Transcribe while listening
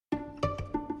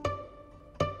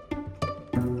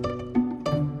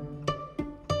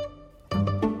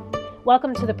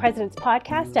Welcome to the President's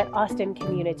Podcast at Austin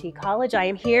Community College. I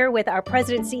am here with our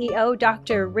President CEO,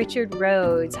 Dr. Richard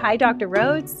Rhodes. Hi, Dr.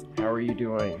 Rhodes. How are you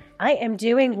doing? I am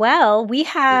doing well. We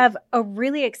have a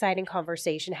really exciting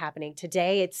conversation happening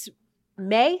today. It's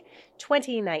May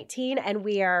 2019, and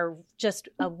we are just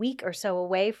a week or so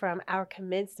away from our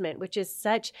commencement, which is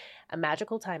such a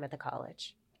magical time at the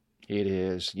college. It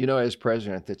is. You know, as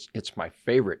president, it's my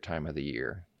favorite time of the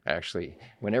year. Actually,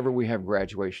 whenever we have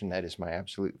graduation, that is my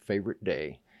absolute favorite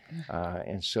day.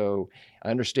 And so I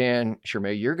understand,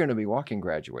 Shermay, you're going to be walking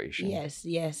graduation. Yes,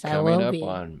 I coming will up be.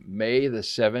 on May the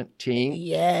 17th.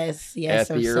 Yes, at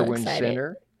the I'm Irwin so excited.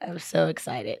 Center. I'm so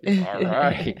excited. All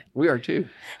right. We are too.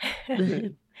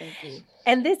 Thank you.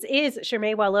 And this is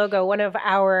Shermay Uwalogho, one of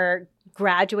our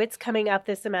graduates coming up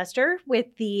this semester with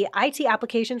the IT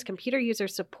Applications Computer User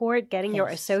Support, getting your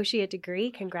associate degree.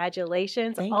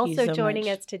 Congratulations. Thank you also so joining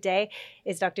much. us today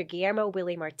is Dr. Guillermo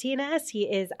Willie Martinez. He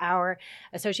is our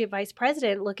Associate Vice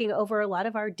President looking over a lot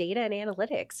of our data and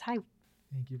analytics. Hi.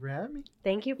 Thank you for having me.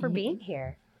 Thank you for being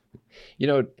here. You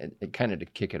know, kind of to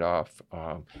kick it off,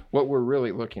 what we're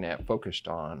really looking at, focused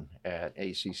on at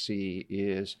ACC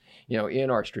is, you know, in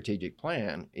our strategic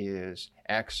plan is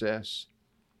access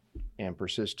and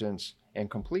persistence and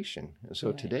completion. And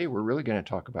so today we're really going to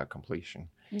talk about completion.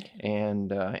 Okay.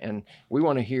 And we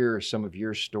want to hear some of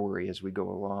your story as we go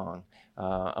along.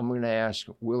 I'm going to ask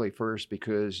Willie first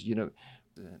because, you know,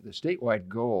 the statewide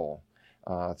goal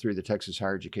through the Texas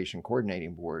Higher Education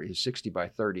Coordinating Board is 60 by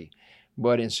 30.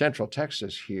 But in Central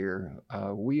Texas here,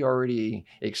 we already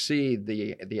exceed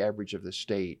the average of the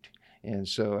state. And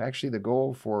so actually the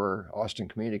goal for Austin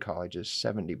Community College is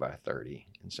 70 by 30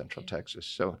 in Central Texas.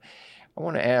 So I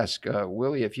want to ask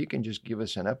Willie if you can just give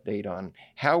us an update on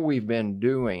how we've been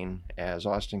doing as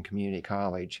Austin Community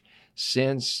College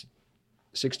since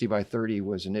 60 by 30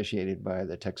 was initiated by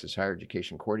the Texas Higher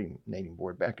Education Coordinating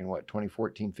Board back in,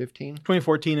 2014, 15?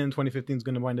 2014 and 2015 is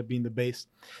going to wind up being the base.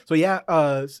 So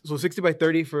so 60 by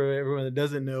 30, for everyone that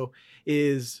doesn't know,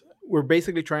 is we're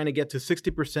basically trying to get to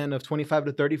 60% of 25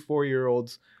 to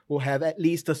 34-year-olds will have at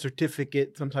least a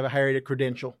certificate, some type of higher ed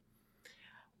credential.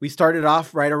 We started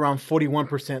off right around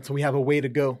 41%, so we have a way to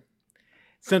go.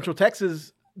 Central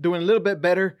Texas doing a little bit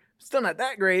better, still not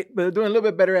that great, but doing a little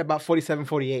bit better at about 47,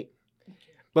 48.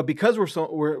 But because we're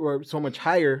so much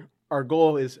higher, our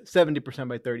goal is 70%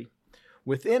 by 30.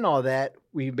 Within all that,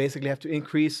 we basically have to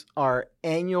increase our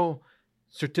annual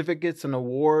certificates and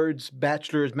awards,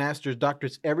 bachelor's, master's,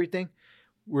 doctorates, everything.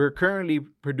 We're currently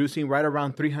producing right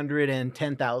around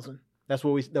 310,000. That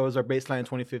was our baseline in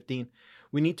 2015.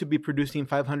 We need to be producing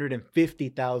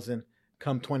 550,000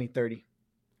 come 2030.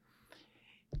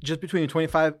 Just between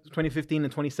 2015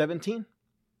 and 2017,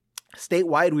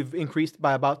 statewide, we've increased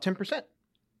by about 10%.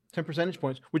 10 percentage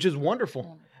points, which is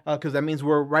wonderful because that means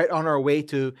we're right on our way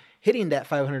to hitting that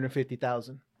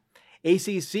 550,000.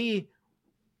 ACC,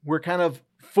 we're kind of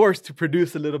forced to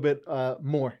produce a little bit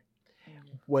more.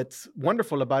 What's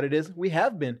wonderful about it is we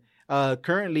have been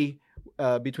currently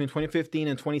between 2015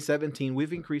 and 2017,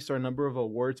 we've increased our number of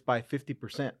awards by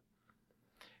 50%.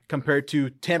 Compared to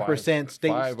 10%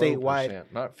 statewide.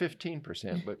 Not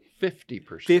 15%, but 50%.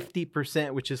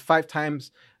 50%, which is 5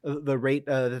 times the rate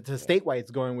that the statewide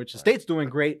is going, which the state's doing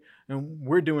great, and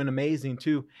we're doing amazing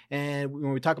too. And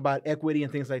when we talk about equity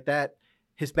and things like that,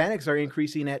 Hispanics are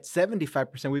increasing at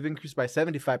 75%. We've increased by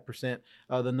 75%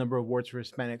 the number of awards for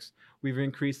Hispanics. We've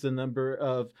increased the number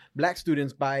of Black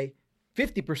students by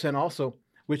 50% also,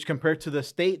 which compared to the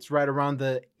states, right around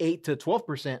the 8 to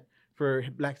 12%. For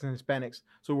Blacks and Hispanics.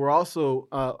 So we're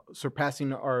also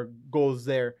surpassing our goals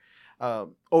there.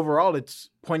 Overall,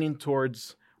 it's pointing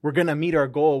towards we're going to meet our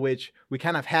goal, which we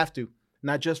kind of have to,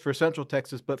 not just for Central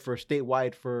Texas, but for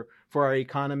statewide, for our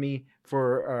economy,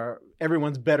 for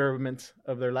everyone's betterment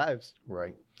of their lives.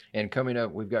 Right. And coming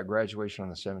up, we've got graduation on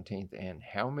the 17th. And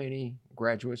how many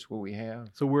graduates will we have?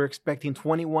 So we're expecting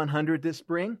 2,100 this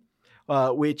spring.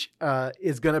 Which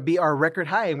is going to be our record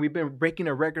high. And we've been breaking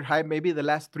a record high maybe the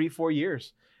last 3-4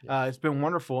 years. It's been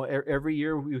wonderful. Every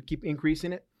year we keep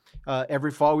increasing it.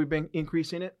 Every fall we've been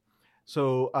increasing it.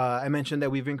 So I mentioned that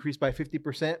we've increased by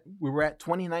 50%. We were at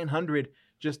 2,900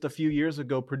 just a few years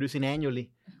ago producing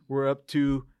annually. We're up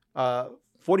to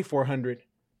 4,400.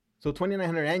 So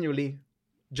 2,900 annually.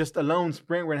 Just alone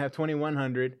spring we're going to have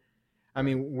 2,100. I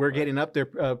mean, we're getting up there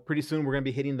pretty soon. We're going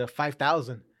to be hitting the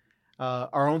 5,000.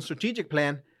 Our own strategic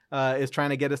plan is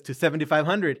trying to get us to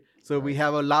 7,500. So we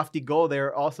have a lofty goal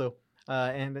there also.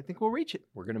 And I think we'll reach it.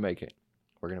 We're going to make it.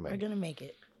 We're going to make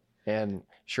it. And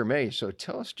Shermay, so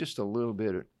tell us just a little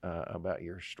bit about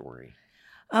your story.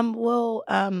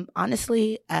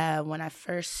 Honestly, when I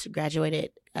first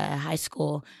graduated high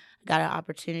school, got an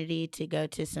opportunity to go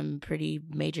to some pretty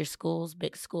major schools,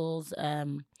 big schools,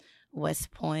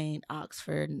 West Point,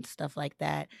 Oxford, and stuff like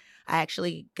that. I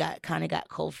actually got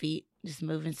cold feet just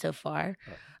moving so far.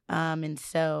 And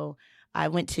so I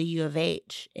went to U of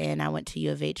H, and I went to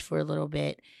U of H for a little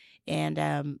bit. And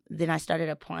then I started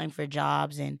applying for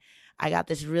jobs, and I got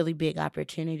this really big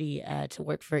opportunity to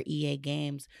work for EA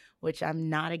Games, which I'm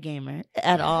not a gamer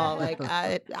at all. Like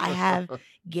I have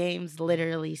games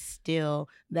literally still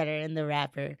that are in the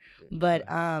wrapper. But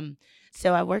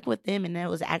so I worked with them, and it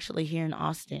was actually here in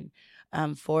Austin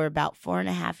for about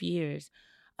 4.5 years.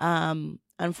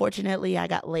 Unfortunately, I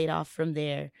got laid off from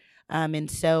there. And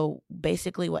so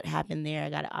basically what happened there, I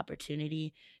got an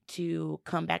opportunity to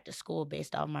come back to school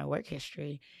based off my work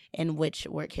history, and which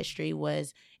work history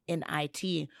was in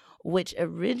IT, which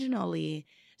originally,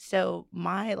 so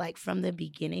from the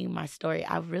beginning, my story,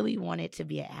 I really wanted to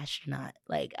be an astronaut.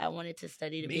 Like I wanted to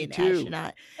study to be an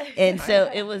astronaut. And so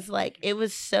it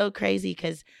was so crazy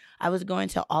because I was going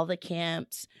to all the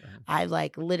camps. I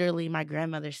literally, my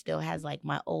grandmother still has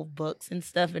my old books and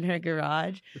stuff in her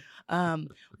garage.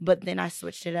 But then I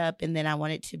switched it up, and then I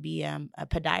wanted to be a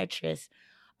podiatrist.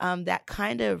 That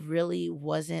kind of really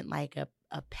wasn't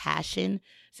a passion,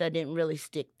 so I didn't really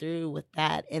stick through with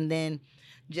that. And then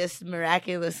just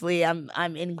miraculously, I'm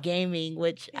in gaming,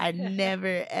 which I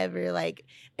never ever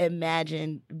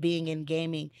imagined being in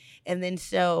gaming. And then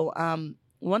so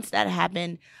once that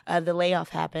happened, the layoff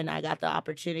happened. I got the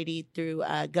opportunity through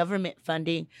government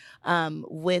funding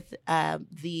with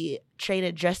the trade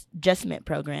adjustment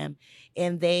program,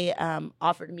 and they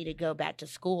offered me to go back to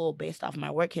school based off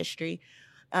my work history.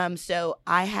 So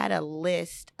I had a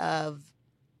list of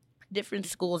different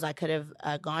schools I could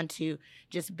have gone to,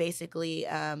 just basically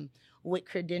with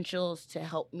credentials to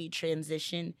help me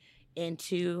transition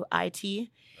into IT. Right.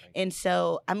 And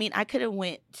so, I could have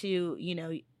went to,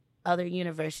 other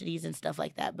universities and stuff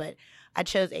like that, but I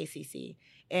chose ACC.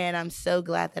 And I'm so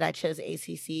glad that I chose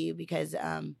ACC because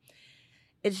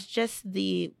it's just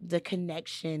the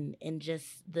connection and just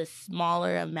the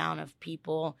smaller amount of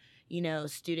people,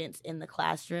 students in the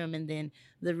classroom, and then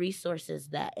the resources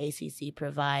that ACC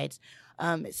provides,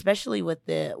 especially with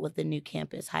the new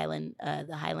campus,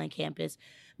 the Highland campus,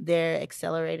 their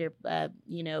accelerator,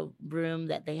 room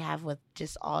that they have with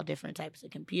just all different types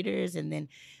of computers, and then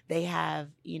they have,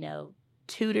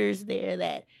 tutors there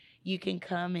that you can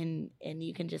come and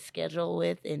you can just schedule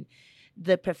with, and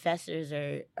the professors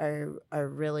are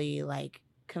really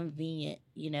convenient,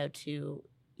 to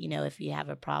if you have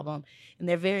a problem, and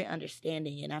they're very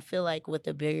understanding. And I feel like with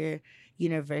a bigger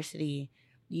university,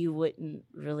 you wouldn't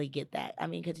really get that.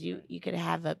 because you could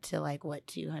have up to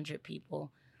 200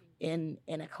 people in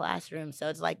a classroom. So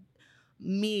it's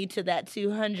me to that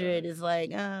 200 is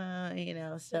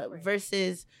so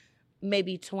versus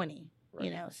maybe 20,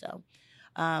 so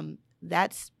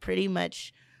that's pretty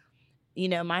much,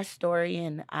 my story.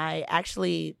 And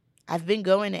I've been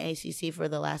going to ACC for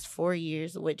the last 4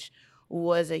 years, which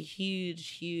was a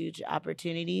huge, huge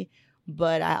opportunity,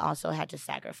 but I also had to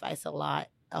sacrifice a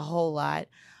whole lot,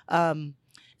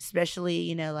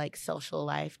 especially, social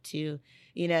life too.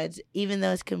 Even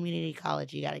though it's community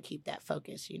college, you got to keep that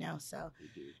focus, so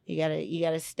you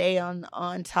gotta stay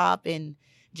on top. And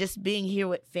just being here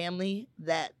with family,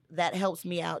 that helps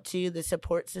me out too, the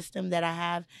support system that I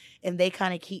have, and they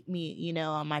kind of keep me,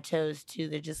 on my toes too.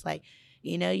 They're just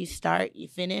you start, you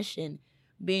finish, and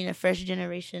being a first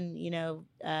generation,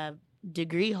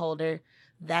 degree holder,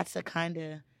 that's a kind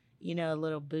of, a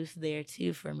little boost there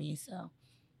too for me. So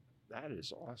that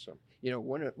is awesome.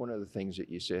 One of the things that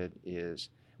you said is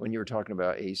when you were talking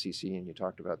about ACC and you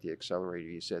talked about the accelerator,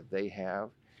 you said they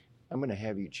have. I'm going to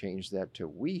have you change that to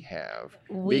we have.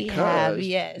 We have,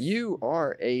 yes. You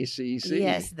are ACC.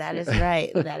 Yes, that is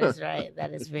right. That is right.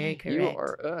 That is very correct. You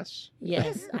are us.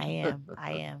 Yes, I am.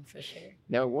 I am, for sure.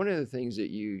 Now, one of the things that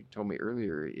you told me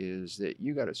earlier is that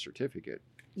you got a certificate.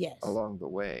 Yes. Along the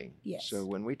way. Yes. So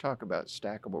when we talk about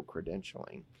stackable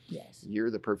credentialing, yes,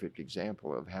 you're the perfect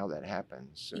example of how that happens.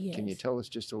 So yes. Can you tell us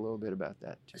just a little bit about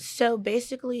that too? So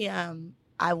basically,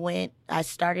 I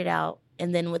started out,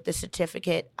 and then with the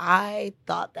certificate, I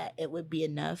thought that it would be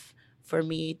enough for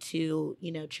me to,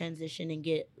 transition and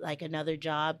get another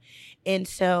job. And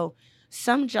so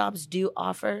some jobs do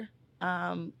offer,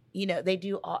 they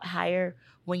do hire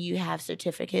when you have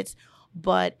certificates,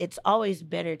 but it's always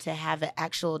better to have an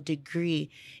actual degree.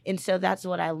 And so that's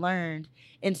what I learned.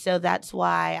 And so that's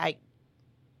why I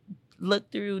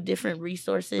looked through different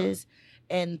resources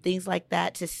and things like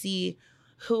that to see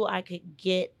who I could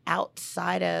get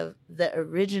outside of the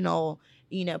original,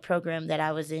 program that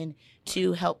I was in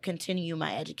to help continue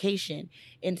my education.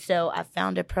 And so I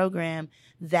found a program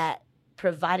that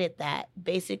provided that.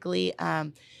 Basically,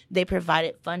 they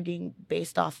provided funding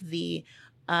based off the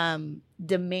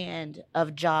demand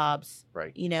of jobs,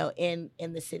 Right. in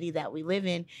the city that we live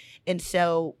in. And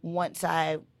so once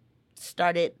I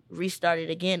restarted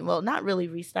again, well, not really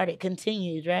restarted,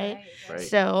 continued, right? Right.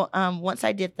 So once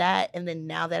I did that, and then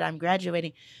now that I'm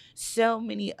graduating, so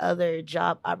many other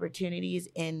job opportunities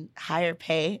in higher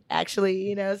pay,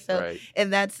 actually, so, Right.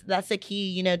 and that's a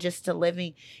key, just to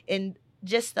living, and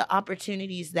just the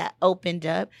opportunities that opened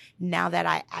up now that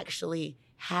I actually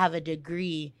have a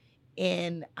degree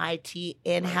in IT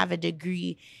and Right. have a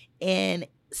degree in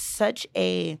such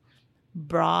a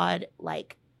broad,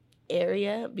 like,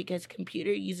 area, because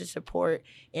computer user support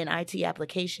in IT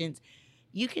applications,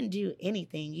 you can do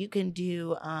anything. You can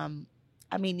do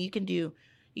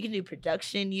you can do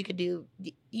production,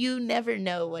 you never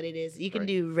know what it is. You can Right.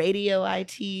 do radio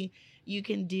IT, you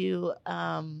can do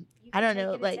I don't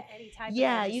know, like,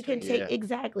 yeah, you can take, Yeah.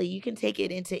 exactly, you can take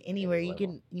it into anywhere. Any You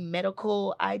level. can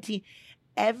medical IT,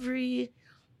 every,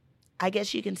 I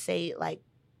guess you can say, like,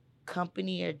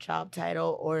 company or job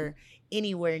title or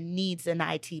anywhere needs an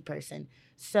IT person.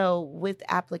 So with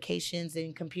applications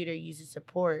and computer user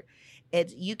support,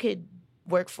 you could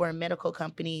work for a medical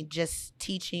company just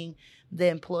teaching the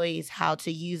employees how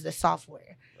to use the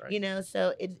software. Right.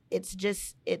 So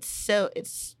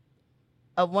it's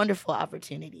a wonderful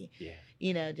opportunity.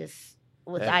 Yeah. Just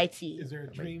with That- IT. Is there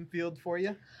a dream field for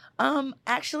you?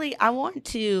 Actually, I want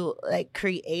to, like,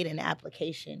 create an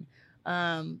application.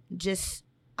 Just,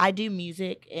 I do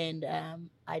music, and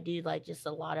I do, like, just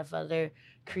a lot of other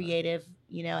creative,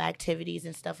 activities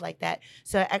and stuff like that.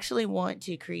 So I actually want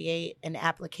to create an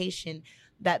application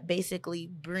that basically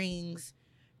brings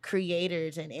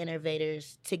creators and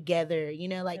innovators together, like,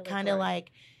 Really kind of cool.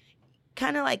 like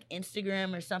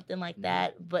Instagram or something like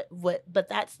that, but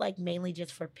that's, like, mainly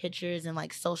just for pictures and,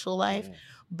 like, social life. Yeah.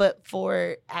 But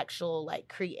for actual, like,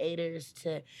 creators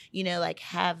to, like,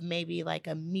 have maybe, like,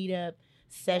 a meetup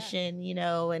session,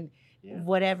 and Yeah.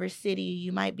 whatever city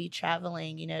you might be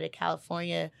traveling, to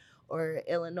California or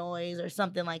Illinois or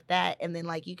something like that. And then,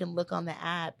 like, you can look on the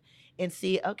app and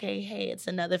see, okay, hey, it's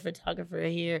another photographer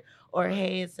here, or Right.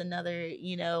 hey, it's another,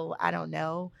 I don't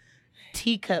know,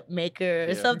 teacup maker or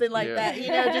Yeah. something like Yeah.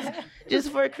 that, just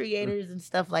for creators and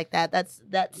stuff like that. That's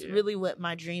Yeah. really what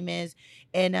my dream is.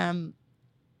 And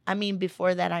I mean,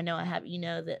 before that, I know I have,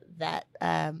 that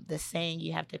the saying,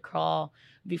 you have to crawl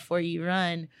before you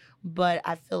run. But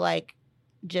I feel like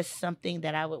just something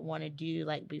that I would want to do,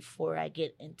 like, before I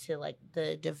get into, like,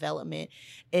 the development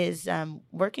is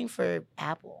working for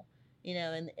Apple,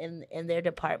 in their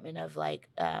department of, like,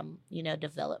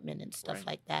 development and stuff Right.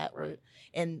 like that. Right.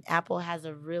 And Apple has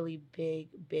a really big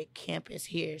campus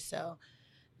here. So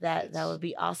that would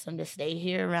be awesome to stay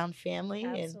here around family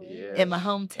Absolutely. and in my Yes.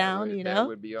 hometown, That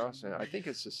would be awesome. I think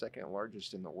it's the second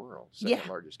largest in the world, second Yeah.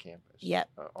 largest campus. Yep.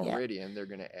 Already, and they're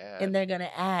going to add. And they're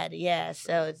gonna add, yeah.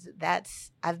 So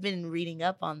I've been reading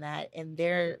up on that, and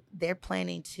they're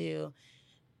planning to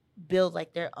build,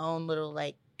 like, their own little,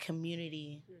 like,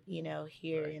 community,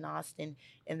 here Right. in Austin,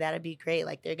 and that'd be great.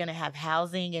 Like, they're gonna have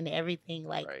housing and everything,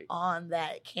 like, Right. on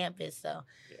that campus. So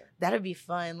Yeah. that'd be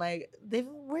fun. Like,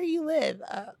 where you live?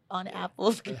 On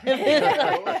Apple's campus.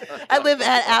 Yeah. I live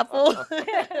at Apple.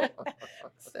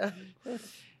 So.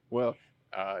 Well,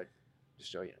 to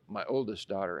show you, my oldest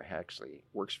daughter actually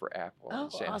works for Apple Oh,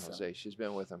 in San awesome. Jose. She's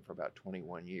been with them for about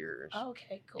 21 years.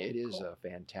 Okay, cool. It is cool. a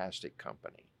fantastic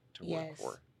company to work Yes.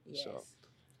 for. Yes. So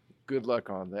good luck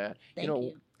on that. Thank you know,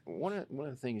 you. one of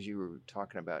the things you were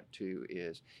talking about too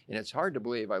is, and it's hard to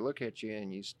believe. I look at you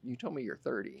and you told me you're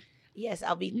 30. Yes,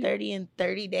 I'll be You- 30 in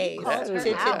 30 days. That To is-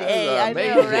 today. that is I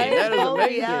know, amazing. right? That is Call me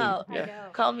amazing. out. I Yeah. know.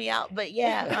 Call me out. But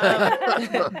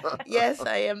yeah, yes,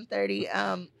 I am 30.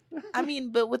 I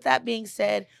mean, but with that being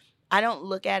said, I don't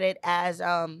look at it as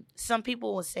some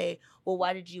people will say, well,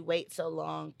 why did you wait so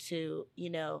long to,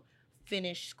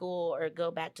 finish school or go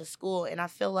back to school? And I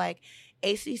feel like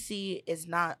ACC is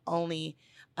not only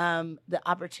the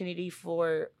opportunity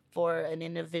for an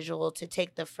individual to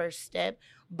take the first step,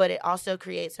 but it also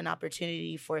creates an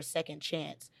opportunity for a second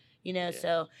chance. Yeah.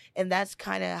 So, and that's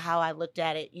kind of how I looked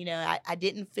at it. I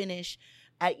didn't finish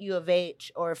at U of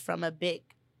H or from a big,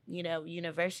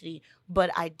 university,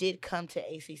 but I did come to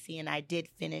ACC and I did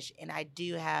finish, and I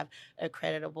do have a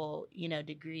creditable,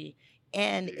 degree,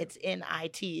 and Yeah. it's in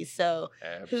IT. So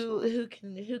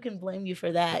Absolutely. who can blame you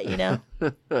for that,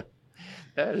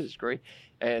 That is great.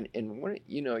 And what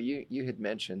you had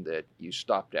mentioned that you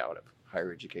stopped out of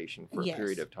higher education for a Yes.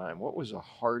 period of time. What was the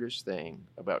hardest thing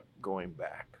about going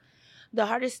back? The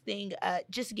hardest thing,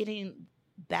 just getting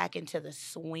back into the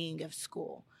swing of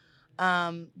school,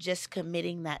 just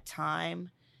committing that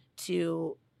time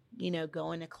to,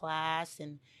 going to class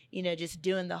and, just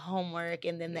doing the homework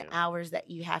and then the hours that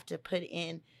you have to put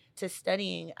in to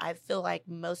studying. I feel like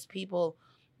most people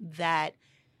that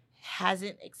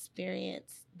hasn't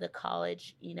experienced the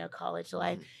college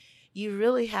life, you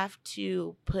really have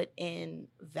to put in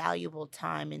valuable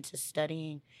time into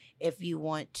studying if you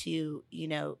want to,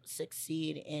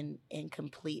 succeed and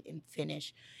complete and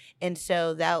finish. And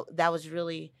so that was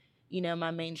really,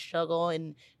 my main struggle,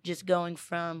 and just going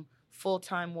from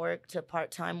full-time work to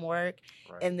part-time work,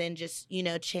 Right. and then just,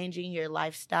 changing your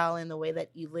lifestyle and the way that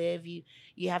you live. You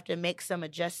have to make some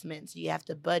adjustments. You have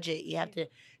to budget. You have to,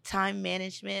 time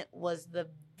management was the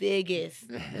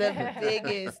biggest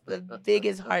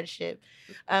hardship,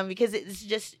 because it's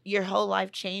just your whole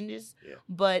life changes. Yeah.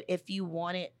 But if you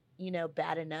want it,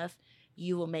 bad enough,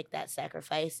 you will make that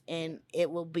sacrifice, and it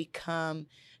will become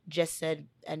just a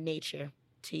nature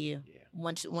to you. Yeah.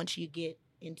 Once you get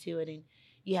into it, and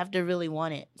you have to really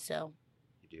want it. So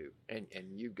You do, and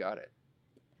you've got it.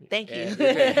 thank you.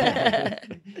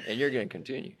 And you're going to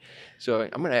continue. So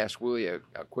I'm going to ask Willie a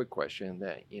quick question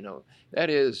that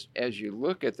is, as you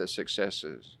look at the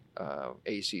successes of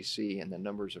ACC and the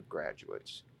numbers of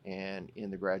graduates and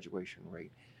in the graduation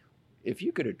rate, if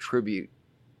you could attribute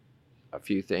a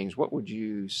few things, what would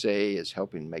you say is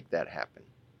helping make that happen?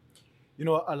 A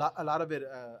lot of it,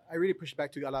 I really push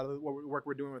back to a lot of the work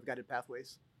we're doing with Guided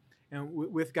Pathways. And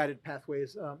with Guided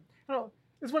Pathways,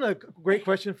 it's one of the great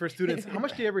questions for students. How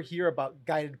much do you ever hear about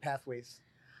Guided Pathways?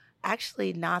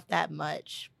 Actually, not that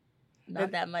much.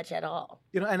 Not that much at all.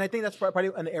 And I think that's probably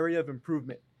an area of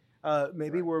improvement.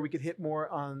 Maybe Right. where we could hit more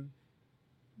on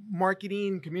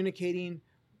marketing, communicating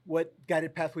what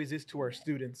Guided Pathways is to our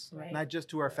students, Right. not just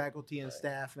to our faculty and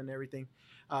staff and everything.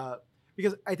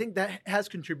 Because I think that has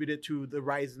contributed to the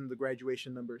rise in the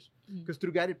graduation numbers. Because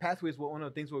through Guided Pathways, one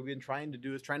of the things we've been trying to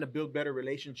do is trying to build better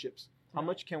relationships. How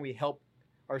much can we help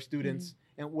our students,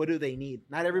 and what do they need?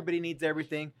 Not everybody needs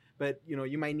everything, but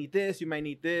you might need this, you might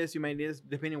need this, you might need this,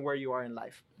 depending on where you are in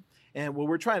life. And what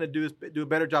we're trying to do is do a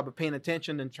better job of paying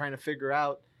attention and trying to figure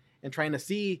out and trying to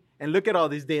see and look at all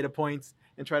these data points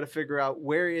and try to figure out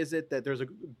where is it that there's a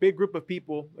big group of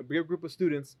people, a big group of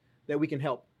students that we can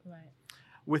help. Right.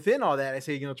 Within all that, I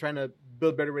say, trying to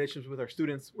build better relationships with our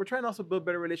students. We're trying to also build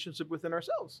better relationships within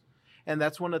ourselves. And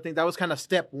that's one of the things, that was kind of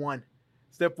step one.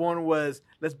 Step one was,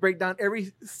 let's break down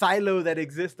every silo that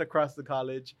exists across the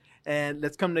college, and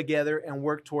let's come together and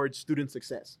work towards student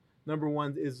success. Number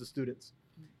one is the students.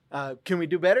 Can we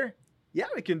do better? Yeah,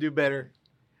 we can do better.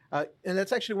 And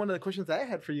that's actually one of the questions I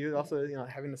had for you. Also,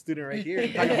 having a student right here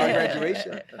talking about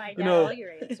graduation. Find out all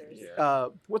your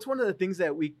answers. What's one of the things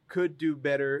that we could do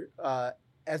better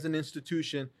as an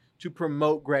institution to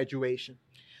promote graduation?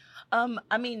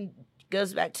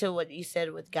 Goes back to what you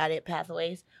said with Guided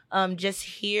Pathways. Just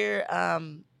here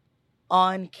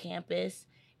on campus,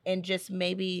 and just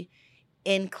maybe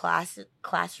in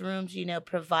classrooms,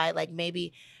 provide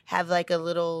maybe have a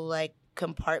little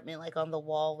compartment on the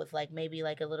wall with maybe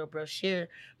a little brochure.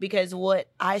 Because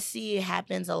what I see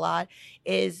happens a lot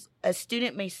is a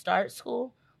student may start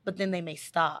school, but then they may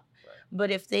stop. Right.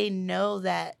 But if they know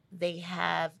that they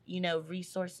have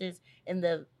resources and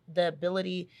the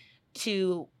ability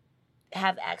to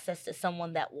have access to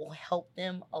someone that will help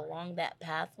them along that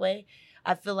pathway,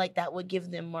 I feel like that would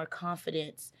give them more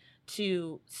confidence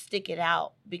to stick it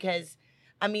out. Because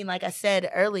like I said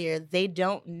earlier, they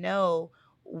don't know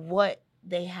what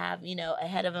they have,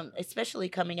 ahead of them, especially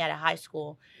coming out of high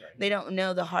school. Right. They don't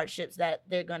know the hardships that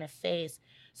they're going to face.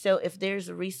 So if there's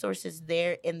resources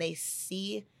there and they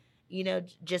see,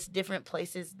 just different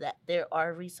places that there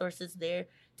are resources there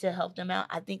to help them out,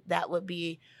 I think that would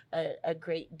be a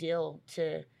great deal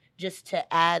to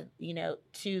add,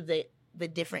 to the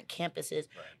different campuses.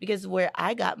 Right. Because where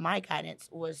I got my guidance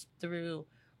was through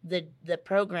the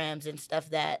programs and stuff,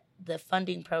 that the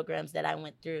funding programs that I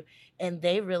went through, and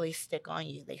they really stick on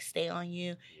you. They stay on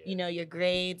you, your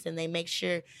grades, and they make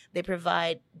sure they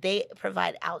provide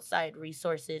outside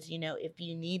resources, if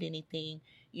you need anything,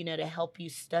 to help you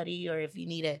study, or if you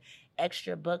need an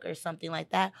extra book or something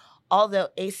like that. Although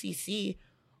ACC,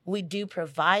 we do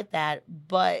provide that,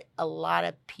 but a lot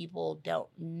of people don't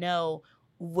know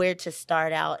where to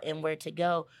start out and where to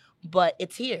go. But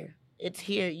it's here.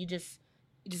 You just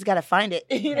got to find it,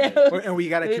 And we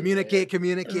got to communicate,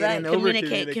 right,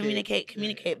 and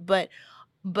communicate.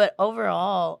 But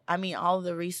overall, all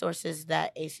the resources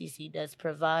that ACC does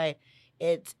provide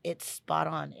it's spot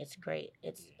on. It's great.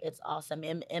 It's awesome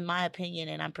in my opinion,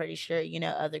 and I'm pretty sure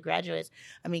other graduates.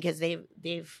 I mean, because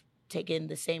they've taken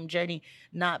the same journey,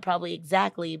 not probably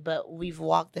exactly, but we've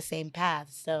walked the same path.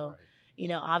 So,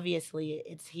 obviously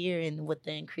it's here, and with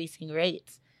the increasing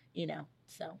rates,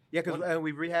 so Yeah, because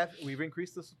we've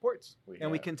increased the supports,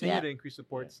 and we continue to increase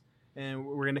supports, and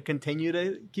we're going to continue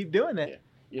to keep doing it.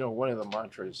 Yeah. One of the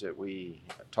mantras that we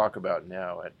talk about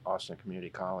now at Austin Community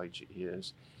College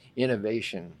is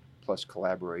innovation plus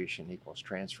collaboration equals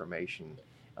transformation.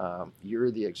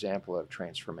 You're the example of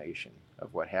transformation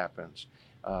of what happens.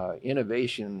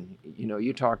 Innovation,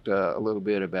 you talked a little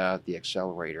bit about the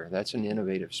accelerator. That's an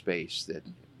innovative space that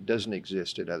doesn't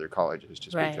exist at other colleges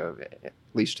to speak of, at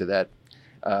least to that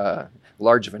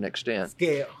large of an extent.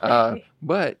 Scale.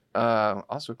 But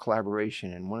also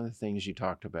collaboration. And one of the things you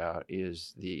talked about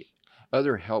is the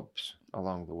other helps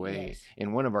along the way. Yes.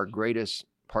 And one of our greatest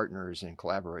partners and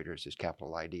collaborators is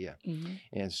Capital Idea. Mm-hmm.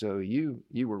 And so you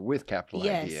were with Capital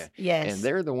Idea. Yes. And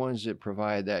they're the ones that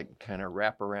provide that kind of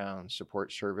wraparound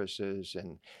support services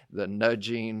and the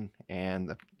nudging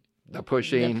and the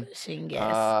pushing,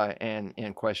 yes.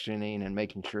 And questioning and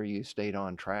making sure you stayed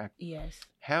on track. Yes.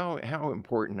 How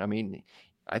important, I mean,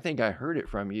 I think I heard it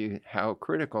from you, how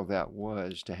critical that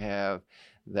was to have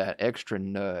that extra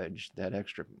nudge, that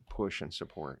extra push and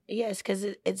support. Yes, because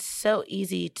it's so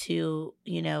easy to,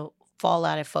 fall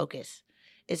out of focus.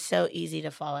 It's so easy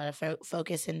to fall out of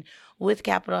focus. And with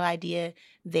Capital Idea,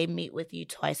 they meet with you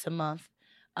twice a month.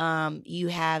 You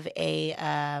have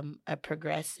a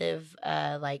progressive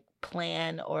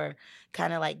plan or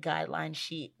kind of like guideline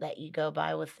sheet that you go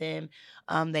by with them.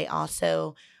 They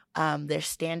also their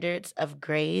standards of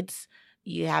grades.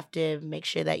 You have to make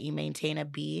sure that you maintain a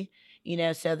B.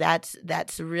 So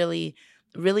that's really,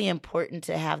 really important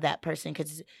to have that person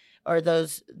or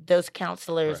those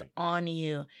counselors on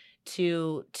you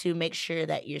to make sure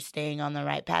that you're staying on the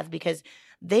right path, because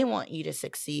they want you to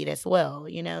succeed as well,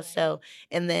 So,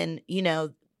 and then,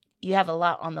 you have a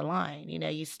lot on the line.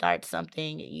 You start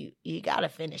something, you got to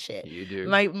finish it. You do.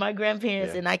 My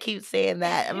grandparents, and I keep saying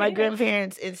that, my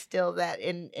grandparents instilled that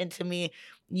into me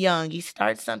young. You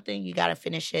start something, you got to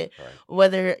finish it. Right.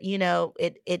 Whether,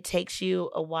 it takes you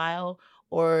a while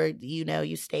or,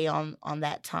 you stay on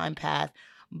that time path.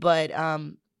 But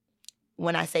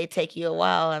when I say take you a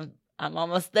while, I'm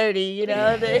almost 30,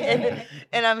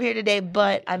 and I'm here today,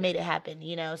 but I made it happen,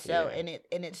 so, and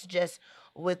it's just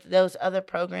with those other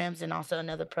programs and also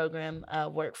another program,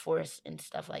 workforce and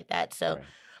stuff like that. So,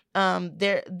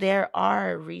 there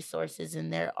are resources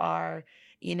and there are,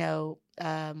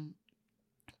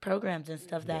 programs and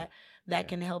stuff that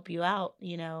can help you out,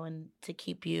 and to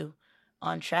keep you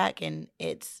on track. And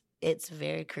it's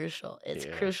very crucial. It's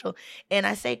crucial. And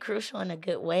I say crucial in a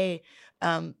good way,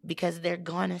 because they're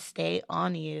going to stay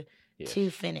on you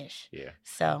to finish. Yeah.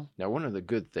 So now, one of the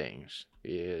good things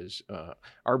is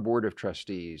our board of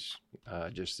trustees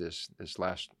just this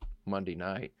last Monday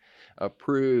night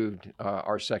approved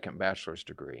our second bachelor's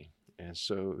degree. And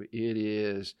so it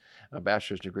is a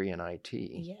bachelor's degree in IT.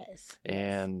 Yes.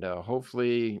 And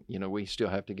hopefully, we still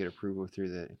have to get approval through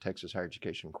the Texas Higher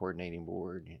Education Coordinating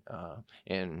Board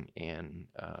and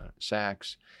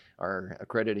SACS, our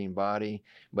accrediting body.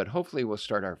 But hopefully we'll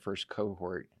start our first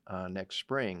cohort next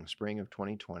spring of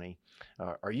 2020.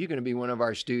 Are you going to be one of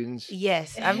our students?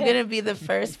 Yes, I'm going to be the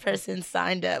first person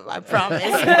signed up, I promise.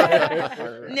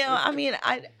 No, I mean,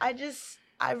 I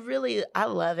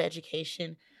love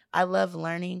education. I love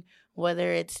learning,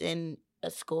 whether it's in a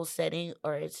school setting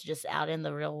or it's just out in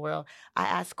the real world. I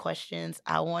ask questions.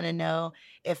 I want to know.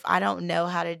 If I don't know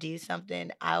how to do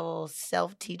something, I will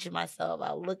self-teach myself.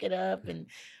 I'll look it up and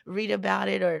read about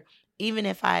it. Or even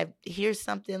if I hear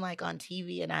something like on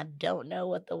TV and I don't know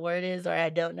what the word is or I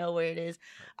don't know where it is,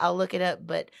 I'll look it up.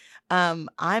 But I'm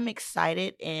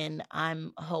excited and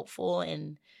I'm hopeful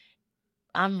and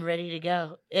I'm ready to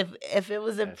go. If it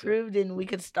was approved and we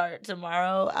could start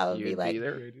tomorrow, I would be like,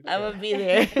 I would be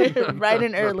there bright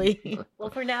and early. Well,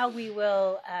 for now, we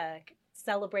will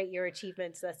celebrate your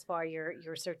achievements thus far,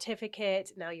 your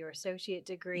certificate, now your associate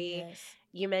degree. Yes.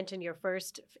 You mentioned your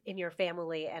first in your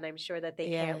family, and I'm sure that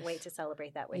they can't wait to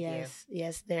celebrate that with you.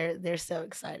 Yes, they're so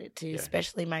excited too,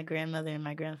 especially my grandmother and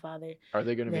my grandfather. Are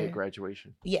they going to be at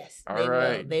graduation? Yes, All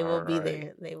right. They will be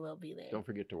there. They will be there. Don't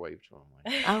forget to wave to them.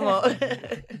 I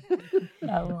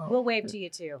won't. We'll wave to you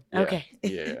too. Yeah. Okay.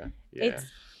 Yeah.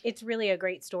 It's really a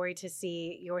great story to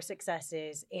see your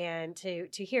successes and to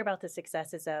hear about the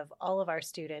successes of all of our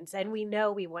students. And we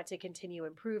know we want to continue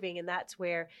improving, and that's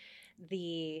where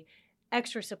the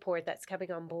extra support that's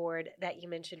coming on board that you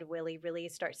mentioned, Willie, really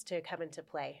starts to come into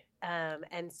play.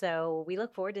 And so we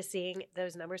look forward to seeing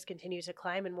those numbers continue to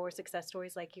climb and more success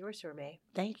stories like yours, Shermay.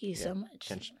 Thank you so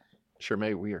much. And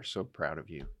Shermay, we are so proud of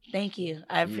you. Thank you.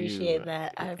 I appreciate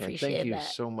that. I appreciate that. Thank you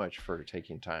so much for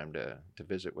taking time to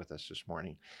visit with us this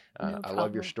morning. No I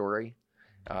love your story.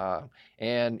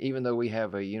 And even though we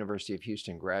have a University of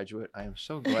Houston graduate, I am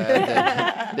so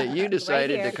glad that you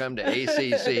decided to come to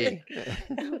ACC.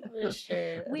 For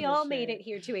sure. We all made it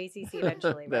here to ACC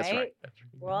eventually, That's right? right.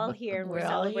 We're all here and we're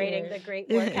all celebrating here. the great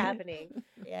work happening.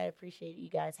 Yeah, I appreciate you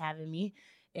guys having me.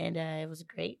 And it was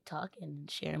great talking and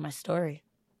sharing my story.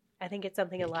 I think it's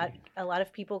something a lot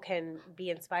of people can be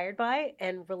inspired by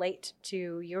and relate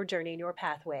to your journey and your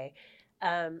pathway.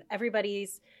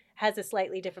 Everybody's has a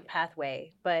slightly different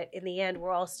pathway, but in the end, we're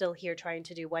all still here trying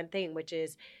to do one thing, which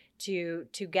is to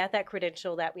get that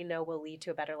credential that we know will lead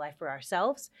to a better life for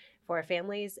ourselves, for our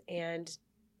families, and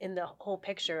in the whole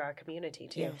picture, our community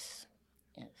too. Yes.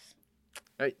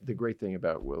 The great thing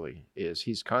about Willie is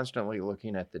he's constantly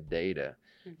looking at the data,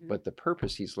 but the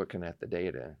purpose he's looking at the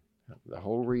data, the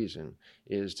whole reason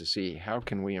is to see how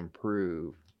can we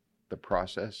improve the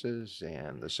processes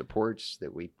and the supports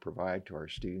that we provide to our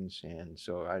students. And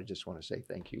so I just want to say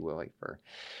thank you, Willie,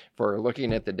 for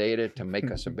looking at the data to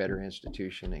make us a better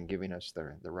institution and giving us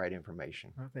the right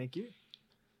information. Well, thank you.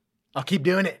 I'll keep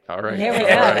doing it. All right. There we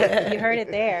All go. right. You heard it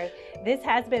there. This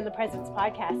has been the President's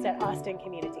Podcast at Austin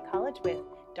Community College with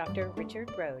Dr.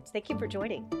 Richard Rhodes. Thank you for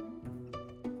joining.